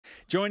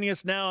Joining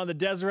us now on the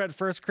Deseret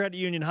First Credit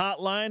Union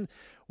hotline,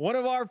 one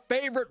of our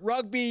favorite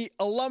rugby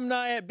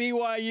alumni at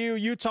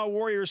BYU, Utah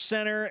Warriors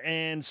center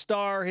and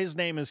star. His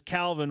name is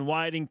Calvin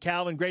Whiting.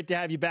 Calvin, great to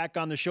have you back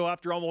on the show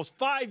after almost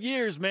 5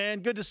 years,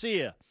 man. Good to see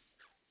you.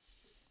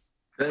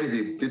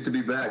 Crazy. Good to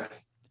be back.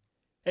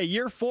 Hey,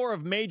 year 4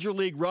 of Major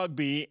League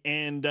Rugby,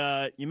 and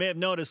you may have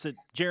noticed that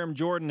Jerem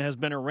Jordan has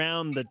been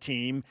around the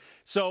team.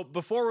 So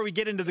before we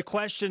get into the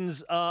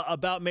questions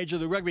about Major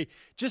League Rugby,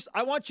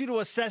 I want you to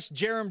assess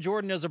Jerem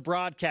Jordan as a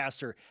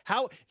broadcaster.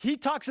 How he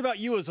talks about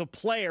you as a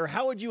player.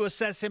 How would you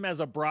assess him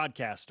as a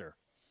broadcaster?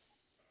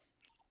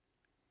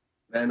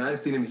 Man, I've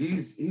seen him.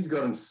 He's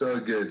gotten so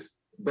good.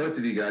 Both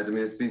of you guys. I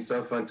mean, it's been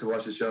so fun to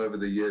watch the show over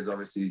the years.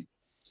 Obviously,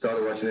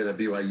 started watching it at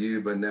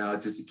BYU, but now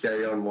just to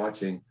carry on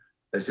watching.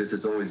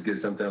 It's always good,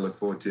 something I look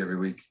forward to every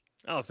week.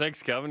 Oh,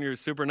 thanks, Calvin. You're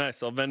super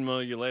nice. I'll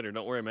Venmo you later.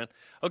 Don't worry, man.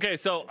 Okay,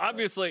 so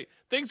obviously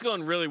things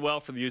going really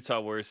well for the Utah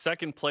Warriors.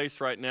 Second place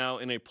right now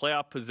in a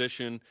playoff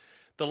position.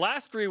 The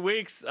last 3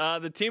 weeks,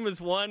 the team has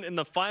won in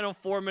the final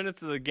 4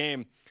 minutes of the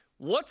game.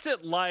 What's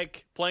it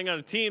like playing on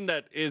a team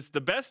that is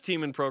the best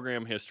team in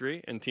program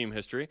history and team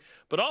history,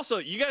 but also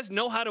you guys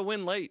know how to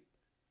win late?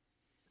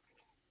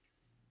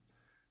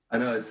 I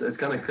know, it's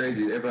kind of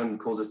crazy. Everyone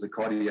calls us the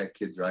cardiac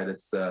kids, right?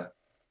 It's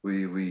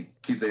we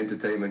keep the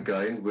entertainment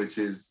going, which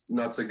is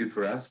not so good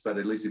for us, but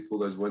at least we pull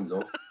those wins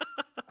off.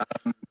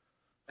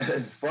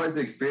 As far as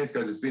the experience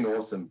goes, it's been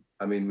awesome.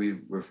 I mean,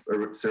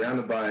 we're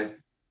surrounded by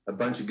a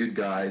bunch of good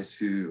guys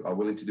who are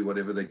willing to do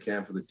whatever they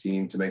can for the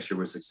team to make sure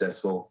we're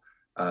successful.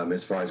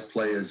 As far as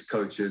players,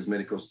 coaches,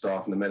 medical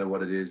staff, no matter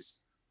what it is,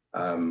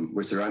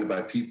 we're surrounded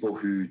by people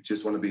who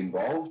just want to be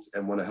involved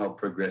and want to help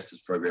progress this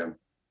program.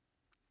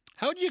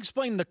 How would you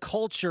explain the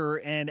culture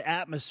and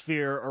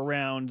atmosphere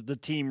around the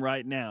team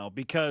right now?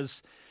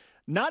 Because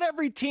not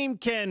every team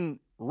can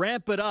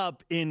ramp it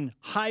up in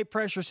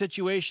high-pressure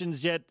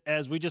situations, yet,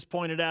 as we just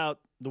pointed out,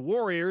 the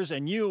Warriors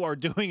and you are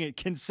doing it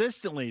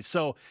consistently.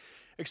 So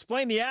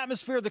explain the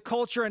atmosphere, the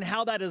culture, and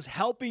how that is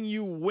helping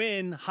you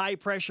win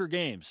high-pressure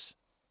games.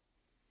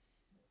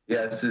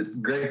 Yeah, it's a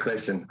great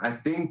question. I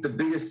think the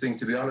biggest thing,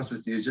 to be honest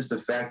with you, is just the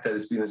fact that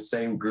it's been the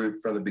same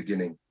group from the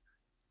beginning.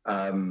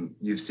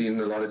 You've seen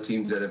a lot of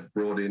teams that have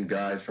brought in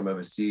guys from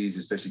overseas,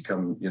 especially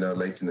come,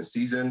 late in the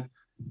season.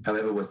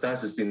 However, with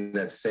us, it's been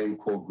that same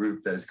core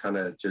group that has kind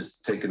of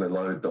just taken a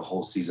load the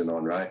whole season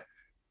on, right?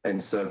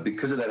 And so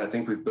because of that, I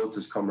think we've built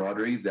this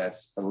camaraderie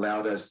that's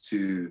allowed us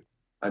to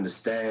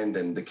understand,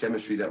 and the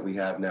chemistry that we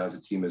have now as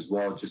a team as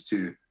well, just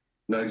to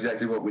know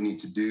exactly what we need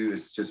to do.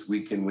 It's just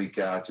week in, week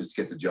out, just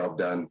get the job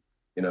done.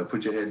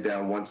 Put your head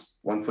down, one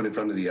foot in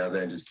front of the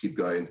other, and just keep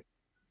going.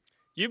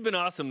 You've been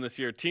awesome this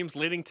year. Team's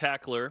leading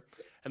tackler,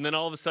 and then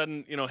all of a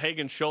sudden,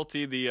 Hagen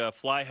Schulte, the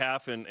fly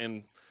half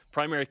and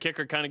primary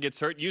kicker, kind of gets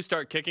hurt. You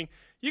start kicking.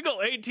 You go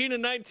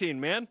 18-19,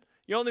 man.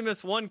 You only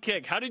miss one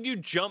kick. How did you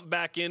jump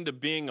back into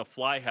being a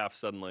fly half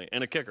suddenly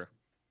and a kicker?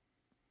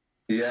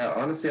 Yeah,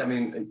 honestly, I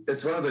mean,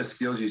 it's one of those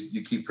skills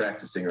you keep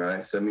practicing,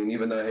 right? So, I mean,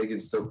 even though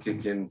Hagen's still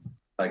kicking,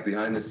 like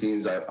behind the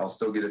scenes, I'll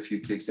still get a few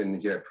kicks in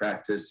here at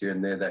practice, here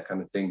and there, that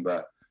kind of thing.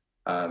 But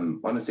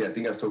honestly, I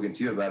think I was talking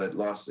to you about it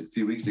a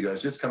few weeks ago.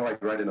 It's just kind of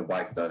like riding a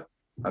bike, though.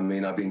 I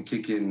mean, I've been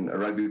kicking a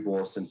rugby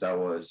ball since I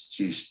was,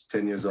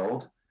 10 years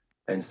old.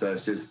 And so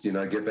it's just,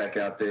 get back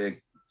out there,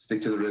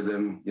 stick to the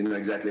rhythm. You know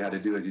exactly how to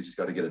do it. You just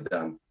got to get it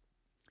done.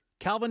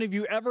 Calvin, have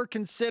you ever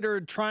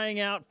considered trying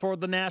out for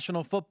the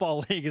National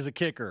Football League as a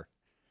kicker?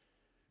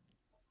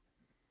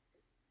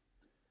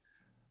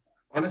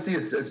 Honestly,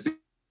 it's been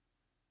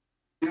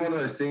one of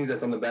those things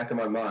that's on the back of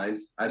my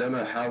mind. I don't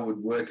know how it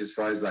would work as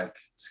far as like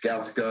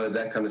scouts go,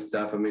 that kind of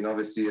stuff. I mean,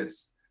 obviously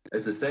it's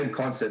the same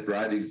concept,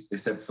 right?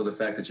 Except for the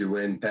fact that you're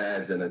wearing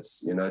pads and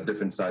it's, a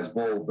different size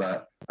ball.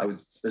 But I would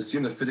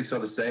assume the physics are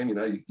the same.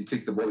 You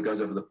kick the ball, it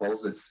goes over the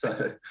poles.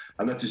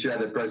 I'm not too sure how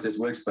that process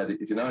works, but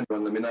if you know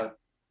anyone, let me know.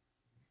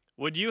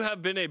 Would you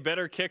have been a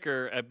better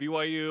kicker at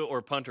BYU,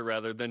 or punter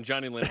rather, than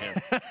Johnny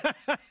Linehan?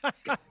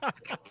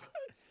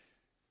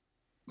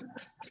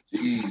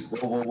 Jeez,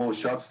 whoa,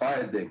 shots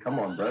fired there. Come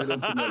on, bro.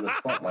 Don't put me on the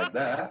spot like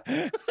that.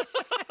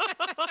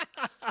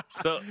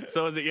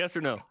 So is it yes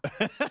or no?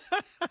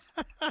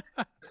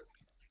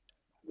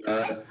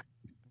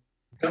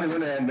 Johnny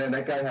Linehan, man,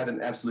 that guy had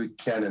an absolute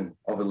cannon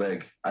of a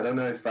leg. I don't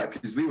know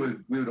because we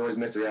would always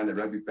mess around at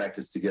rugby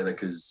practice together,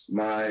 because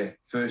my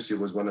first year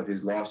was one of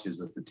his last years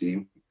with the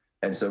team.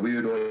 And so we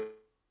would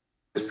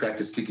always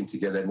practice kicking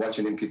together, and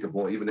watching him kick a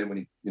ball. Even then when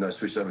he,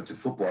 switched over to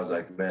football, I was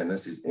like, man,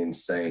 this is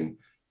insane.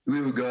 We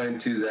would go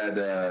into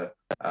that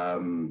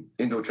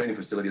indoor training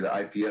facility, the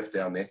IPF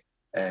down there,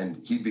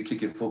 and he'd be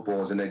kicking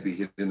footballs and they'd be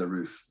hitting the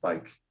roof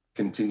like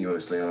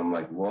continuously. And I'm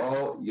like,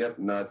 well, yep,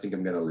 no, I think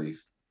I'm going to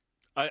leave.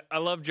 I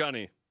love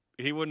Johnny.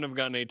 He wouldn't have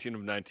gotten 18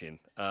 of 19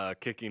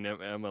 kicking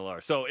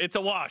MLR. So it's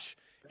a wash.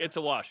 It's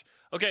a wash.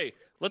 Okay,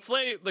 let's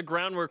lay the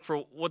groundwork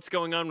for what's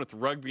going on with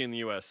rugby in the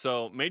U.S.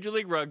 So Major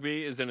League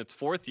Rugby is in its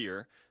 4th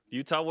year. The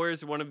Utah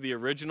Warriors are one of the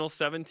original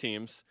 7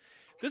 teams.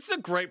 This is a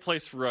great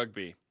place for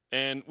rugby.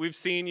 And we've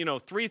seen,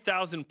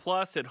 3,000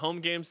 plus at home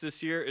games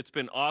this year. It's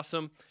been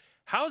awesome.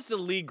 How's the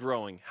league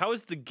growing? How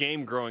is the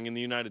game growing in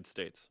the United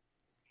States?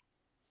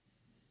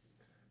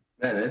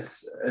 Man,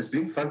 it's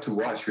been fun to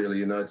watch, really.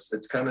 You know,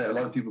 it's kind of, a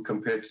lot of people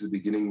compare it to the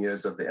beginning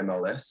years of the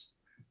MLS.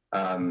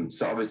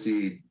 So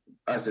obviously,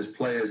 us as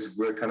players,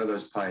 we're kind of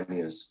those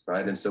pioneers,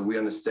 right? And so we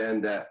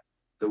understand that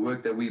the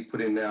work that we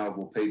put in now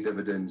will pay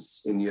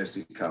dividends in years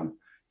to come.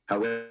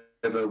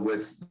 However,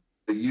 with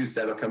the youth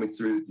that are coming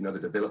through, you know, the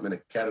development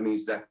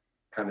academies, that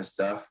kind of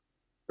stuff,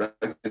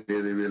 rugby is a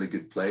really, really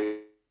good place,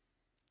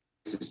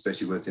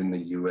 especially within the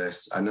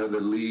US. I know the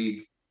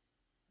league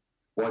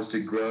wants to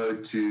grow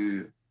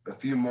to a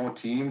few more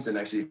teams and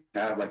actually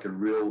have like a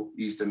real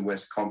East and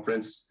West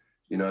conference,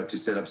 you know, to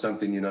set up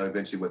something, you know,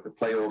 eventually with the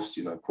playoffs,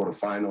 you know,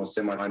 quarterfinals,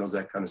 semifinals,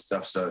 that kind of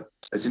stuff. So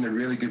it's in a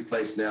really good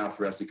place now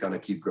for us to kind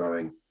of keep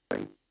growing.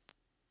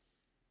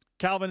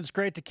 Calvin, it's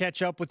great to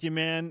catch up with you,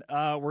 man.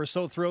 We're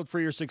so thrilled for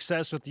your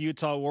success with the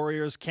Utah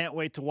Warriors. Can't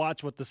wait to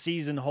watch what the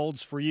season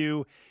holds for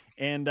you.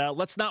 And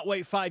let's not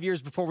wait 5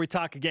 years before we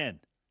talk again.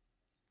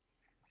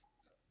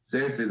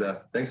 Seriously, though.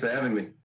 Thanks for having me.